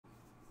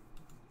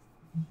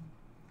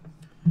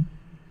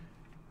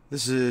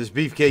This is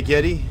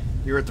BeefCakeYeti.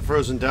 You're at the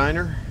Frozen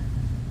Diner,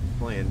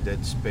 playing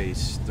Dead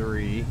Space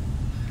 3. I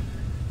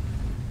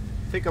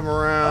think I'm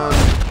around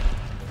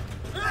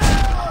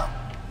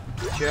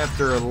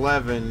chapter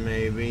 11,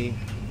 maybe.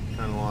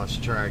 Kind of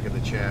lost track of the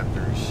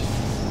chapters.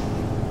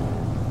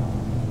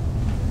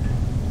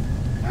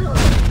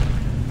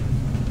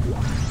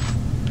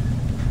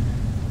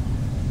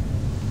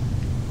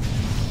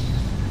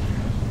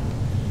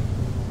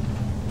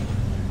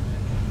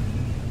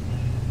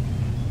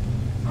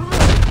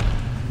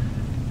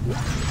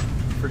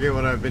 Forget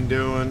what I've been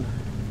doing.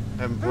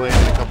 Haven't played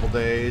in a couple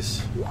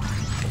days.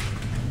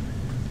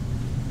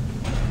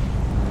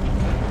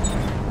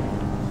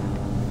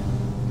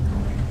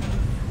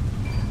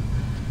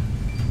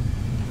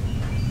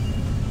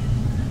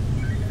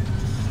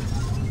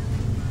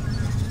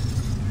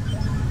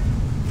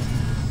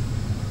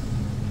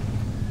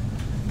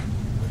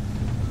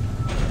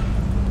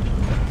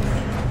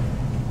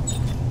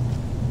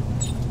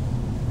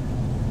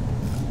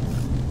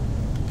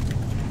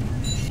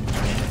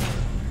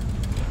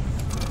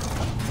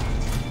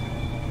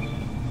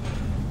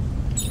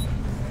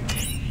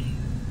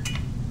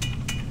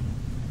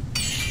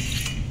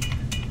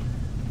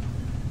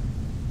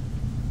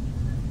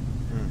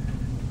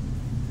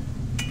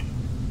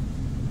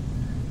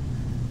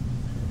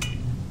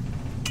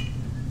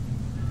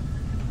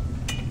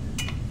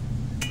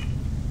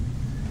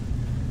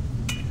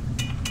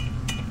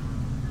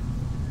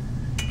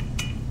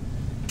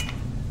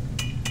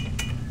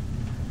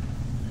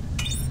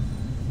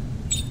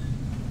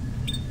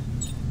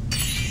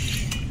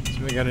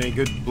 We got any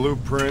good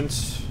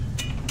blueprints?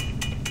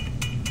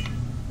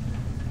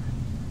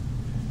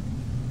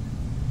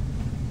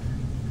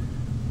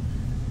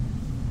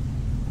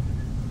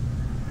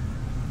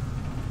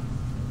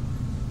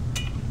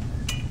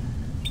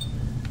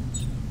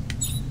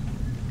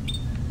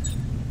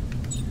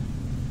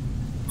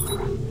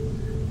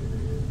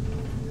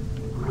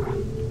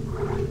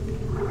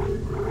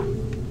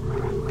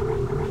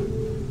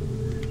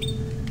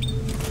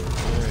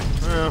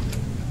 Well,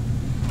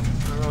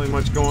 not really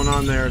much going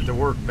on there at the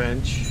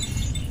workbench.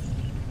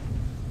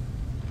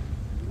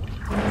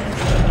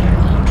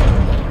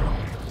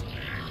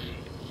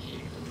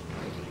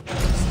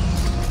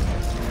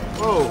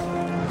 Whoa!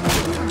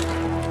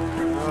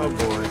 Oh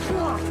boy.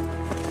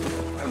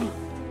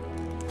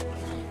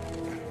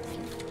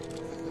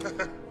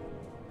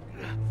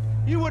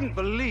 You wouldn't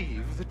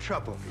believe the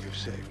trouble you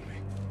saved me.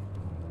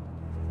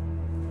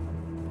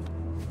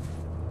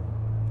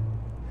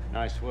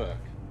 Nice work.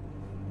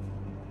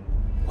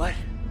 What?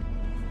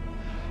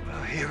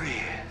 Well, here he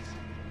is.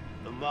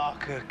 The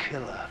marker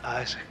killer,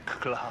 Isaac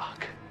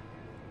Clarke.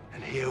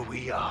 And here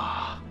we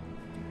are.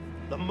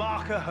 The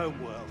marker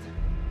homeworld.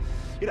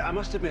 You know, I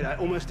must admit, I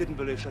almost didn't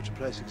believe such a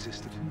place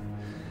existed.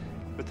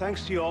 But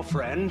thanks to your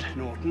friend,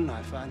 Norton,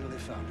 I finally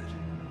found it.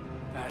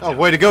 Oh,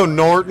 way to go,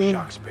 Norton!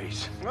 Shock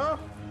space. Oh,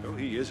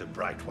 he is a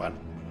bright one.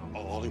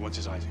 All he wants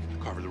is Isaac.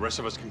 Carver, the rest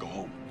of us can go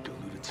home.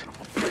 Deluded son of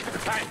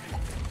a... Hey,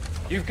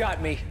 you've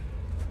got me.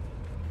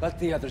 Let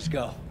the others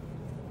go.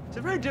 It's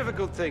a very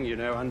difficult thing, you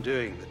know,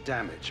 undoing the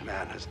damage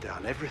man has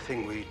done.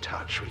 Everything we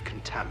touch, we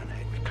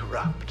contaminate, we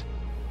corrupt.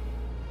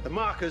 The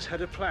markers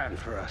had a plan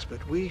for us,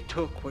 but we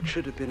took what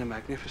should have been a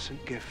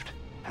magnificent gift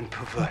and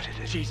perverted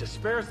it. Jesus,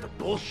 spare us the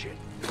bullshit.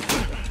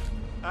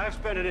 I've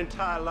spent an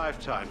entire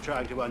lifetime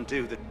trying to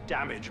undo the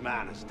damage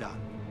man has done.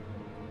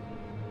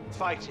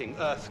 Fighting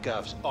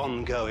EarthGov's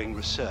ongoing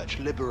research,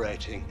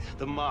 liberating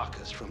the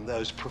markers from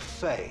those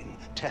profane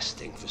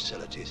testing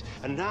facilities.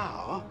 And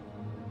now,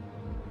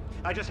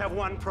 I just have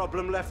one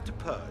problem left to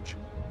purge.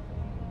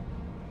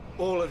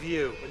 All of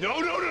you.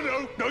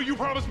 No, you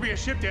promised me a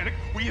ship, Danik.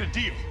 We had a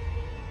deal.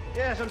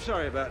 Yes, I'm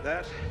sorry about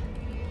that.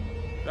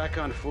 But I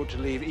can't afford to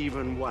leave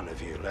even one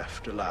of you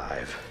left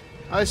alive.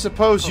 I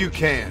suppose you Apologies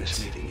for can't.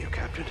 misleading you,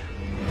 Captain.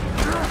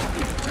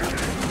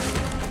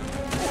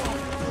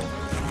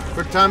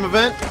 Quick time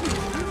event?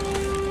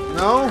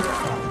 No?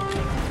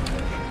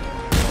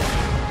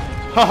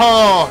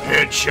 Haha!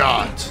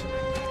 Headshot!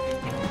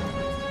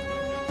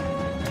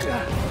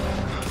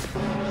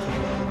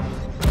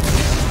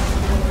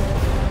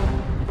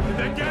 Did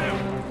they get him?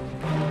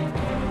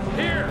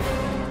 Here!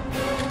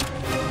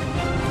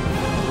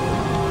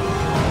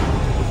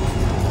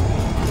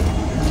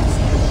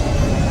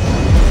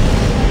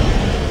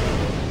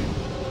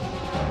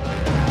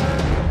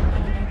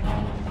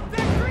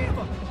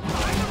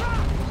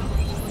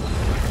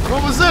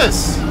 What was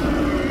this?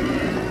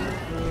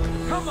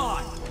 Come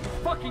on!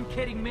 Fucking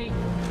kidding me?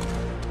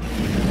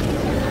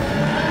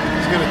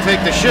 He's gonna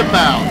take the ship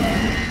out.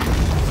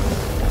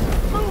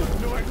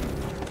 Move, Norton!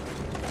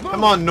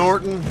 Come on,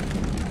 Norton.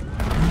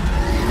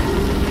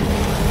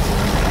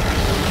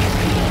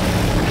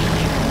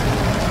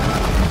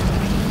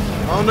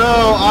 Oh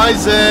no,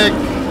 Isaac!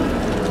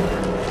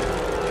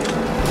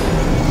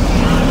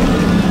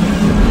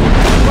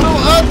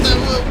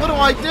 What do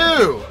I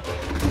do?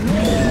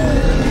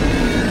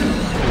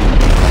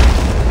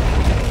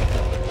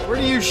 Where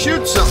do you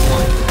shoot something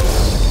like this?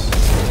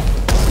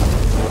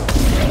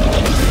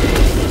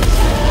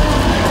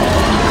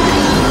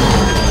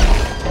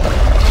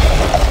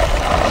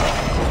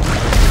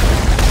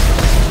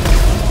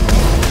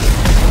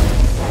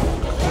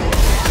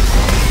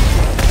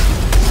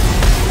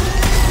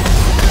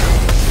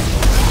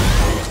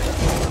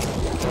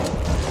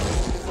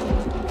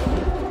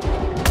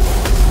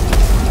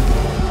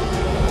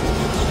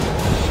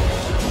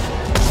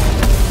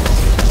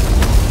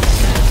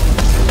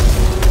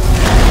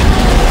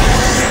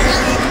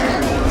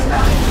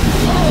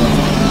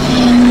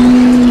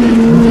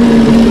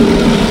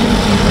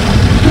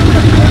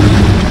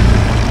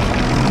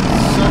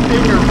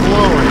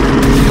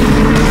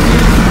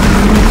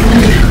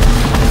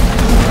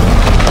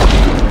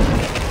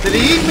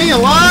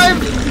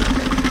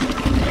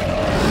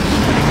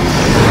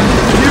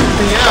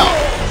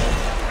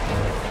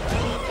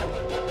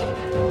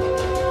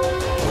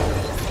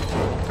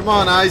 Come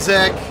on,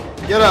 Isaac.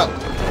 Get up.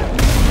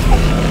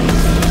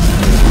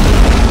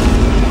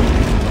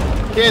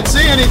 Can't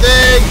see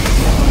anything.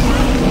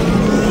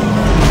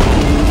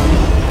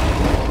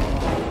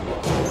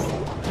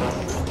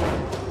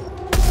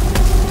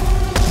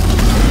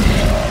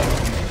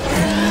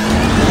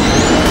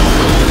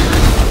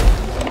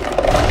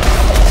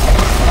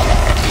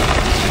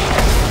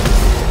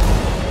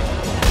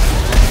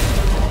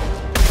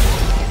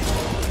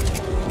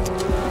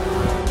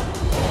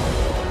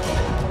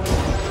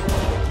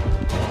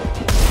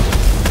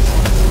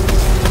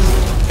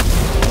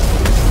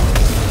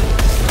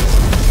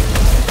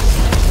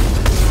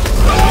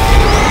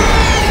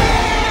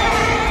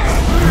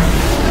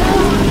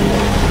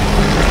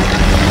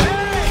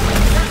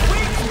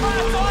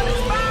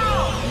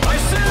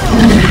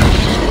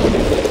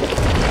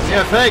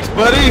 Yeah, thanks,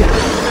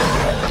 buddy.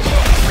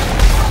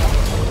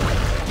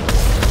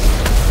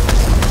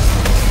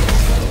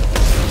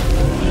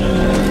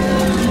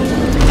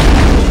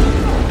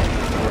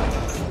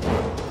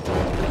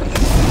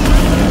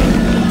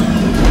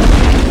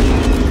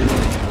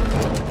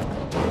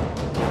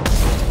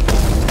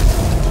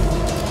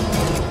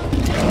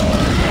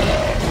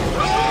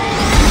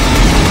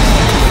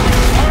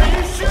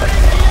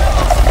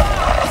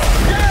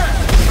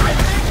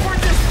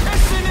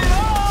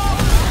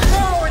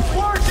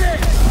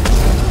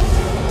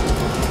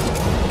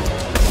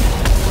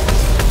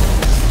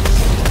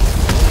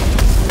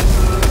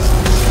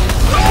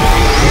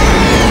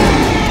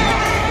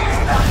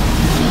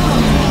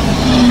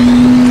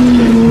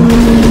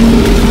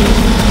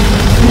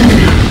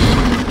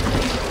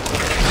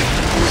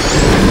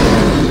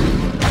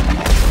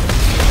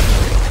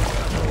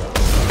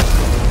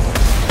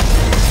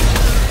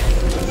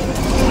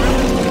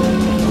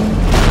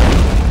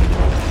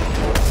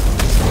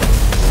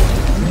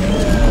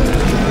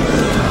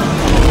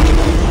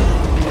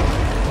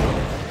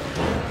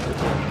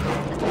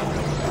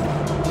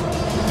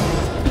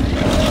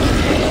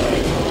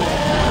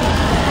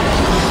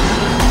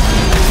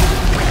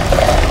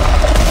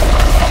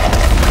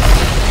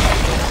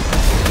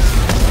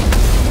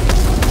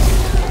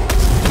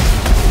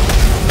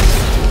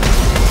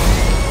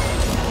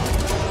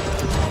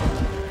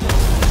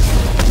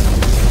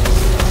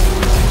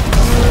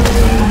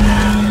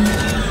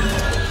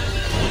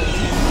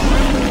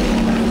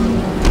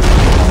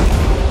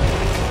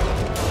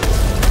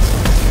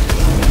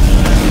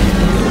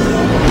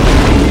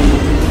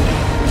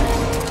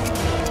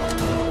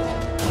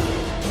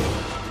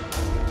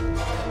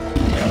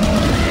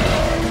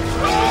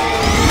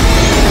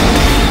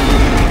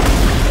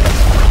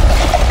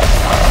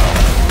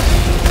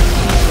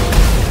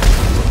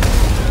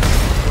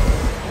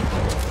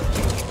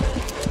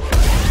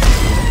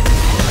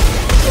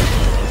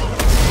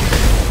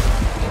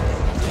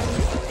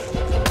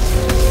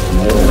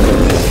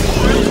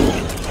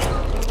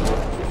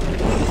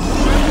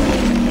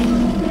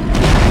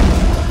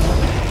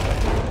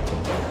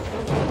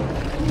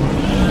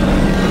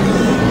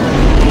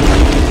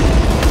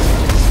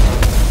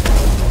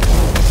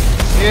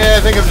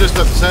 I think I'm just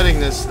upsetting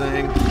this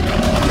thing.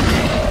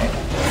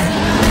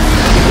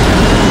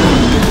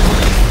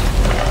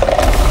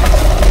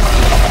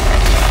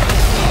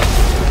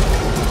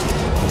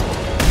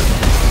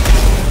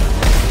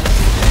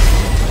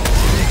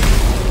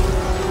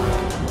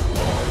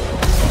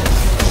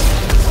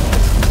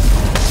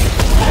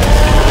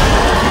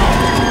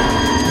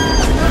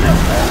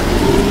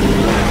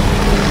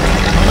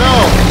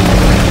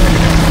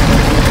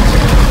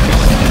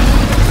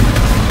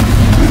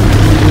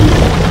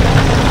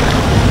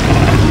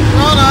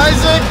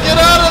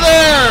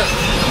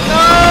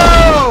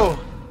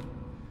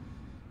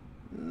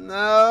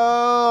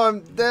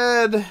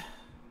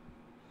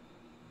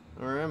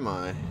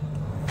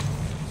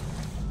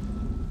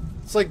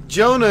 It's like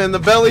Jonah in the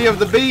belly of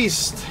the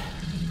beast.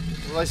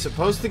 Was I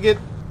supposed to get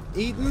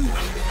eaten?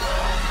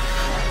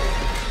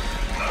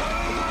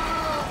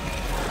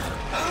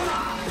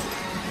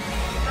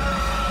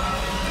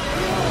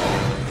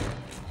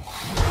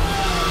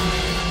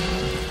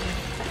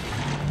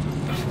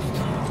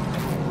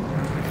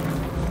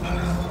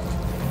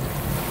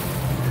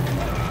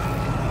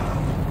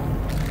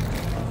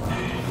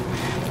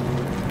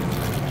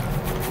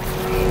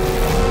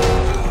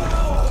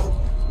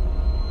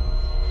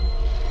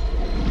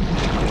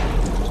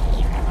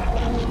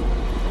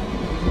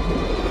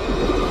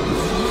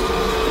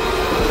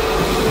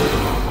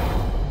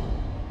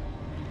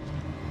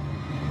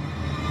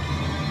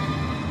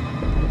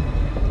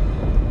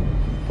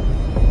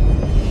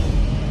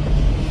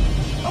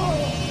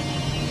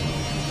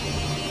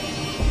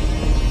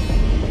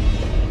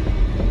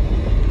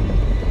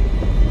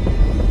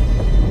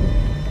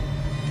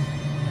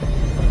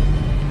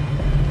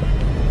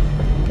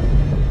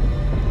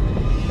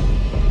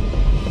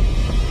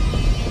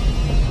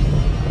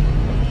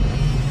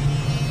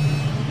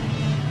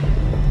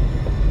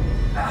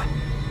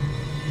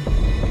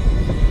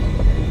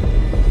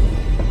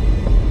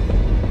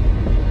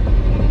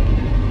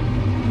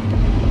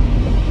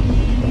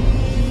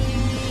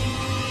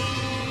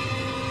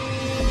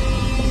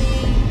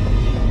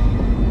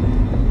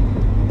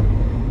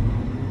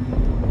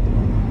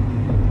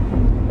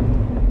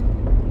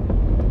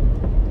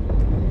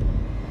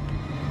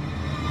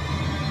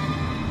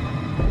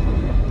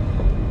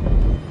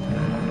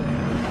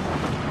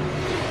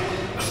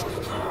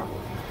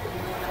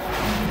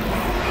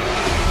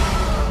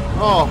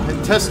 Oh,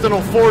 intestinal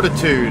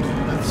fortitude.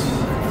 That's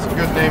a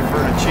good name for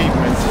an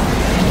achievement.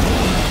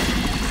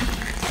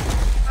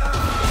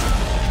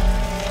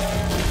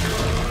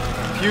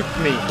 Puked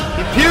me.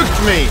 He puked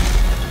me!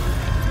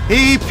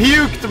 He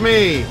puked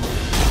me!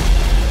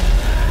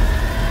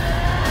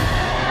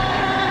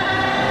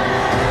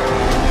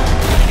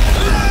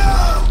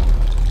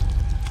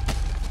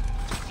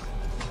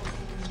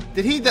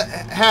 Did he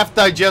half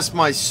digest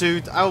my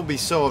suit? I will be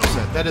so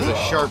upset. That is a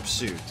sharp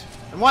suit.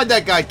 And why'd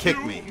that guy kick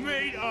me? You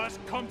made us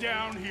come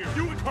down here.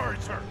 You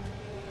encouraged her.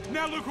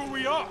 Now look where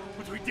we are.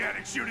 Between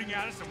Danik shooting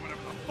at us and whatever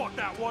the fuck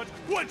that was,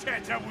 what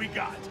chance have we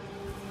got?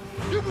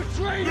 You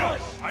betrayed No,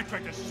 us! I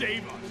tried to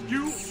save us.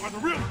 You are the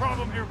real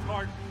problem here,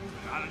 Clark.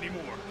 Not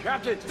anymore.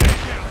 Captain!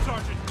 Stand down,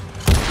 Sergeant.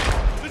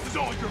 This is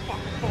all your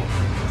fucking fault.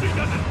 She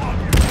doesn't love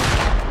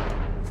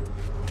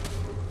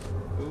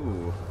you.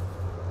 Ooh.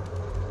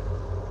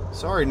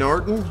 Sorry,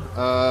 Norton.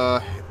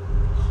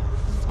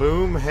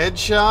 Boom,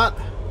 headshot.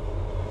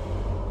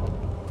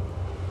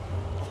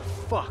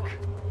 Fuck.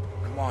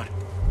 Come on.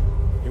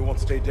 He won't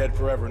stay dead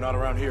forever, not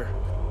around here.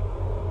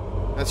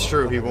 That's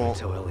true, he won't.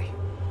 Tell Ellie.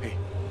 Hey.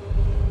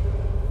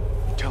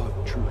 Tell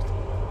her the truth.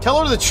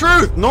 Tell her the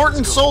truth!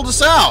 Norton sold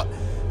us out!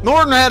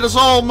 Norton had us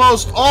all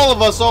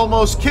of us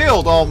almost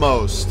killed,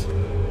 almost.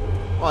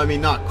 Well, I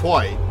mean, not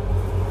quite.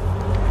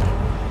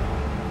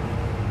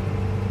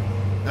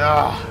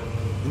 Ah.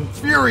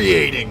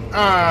 Infuriating!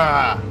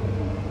 Ah.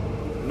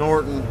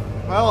 Norton.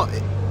 Well,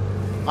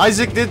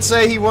 Isaac did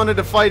say he wanted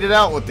to fight it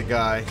out with the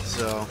guy,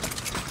 so...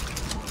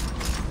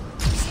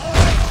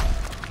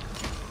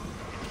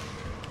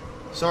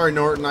 Sorry,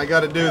 Norton, I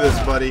gotta do this,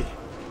 buddy.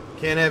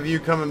 Can't have you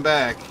coming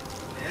back.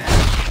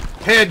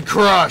 Head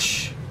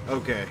crush!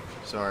 Okay,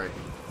 sorry.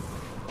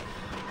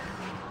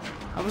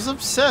 I was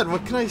upset,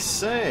 what can I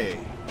say?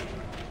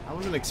 I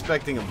wasn't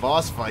expecting a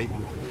boss fight.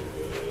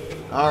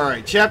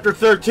 Alright, Chapter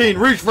 13,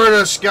 Reach for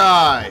the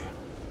Sky!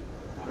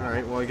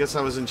 Alright, well I guess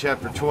I was in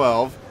Chapter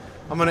 12.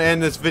 I'm gonna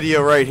end this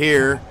video right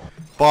here.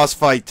 Boss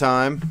fight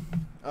time.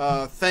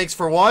 Thanks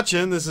for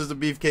watching, this is the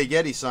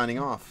BeefCakeYeti signing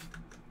off.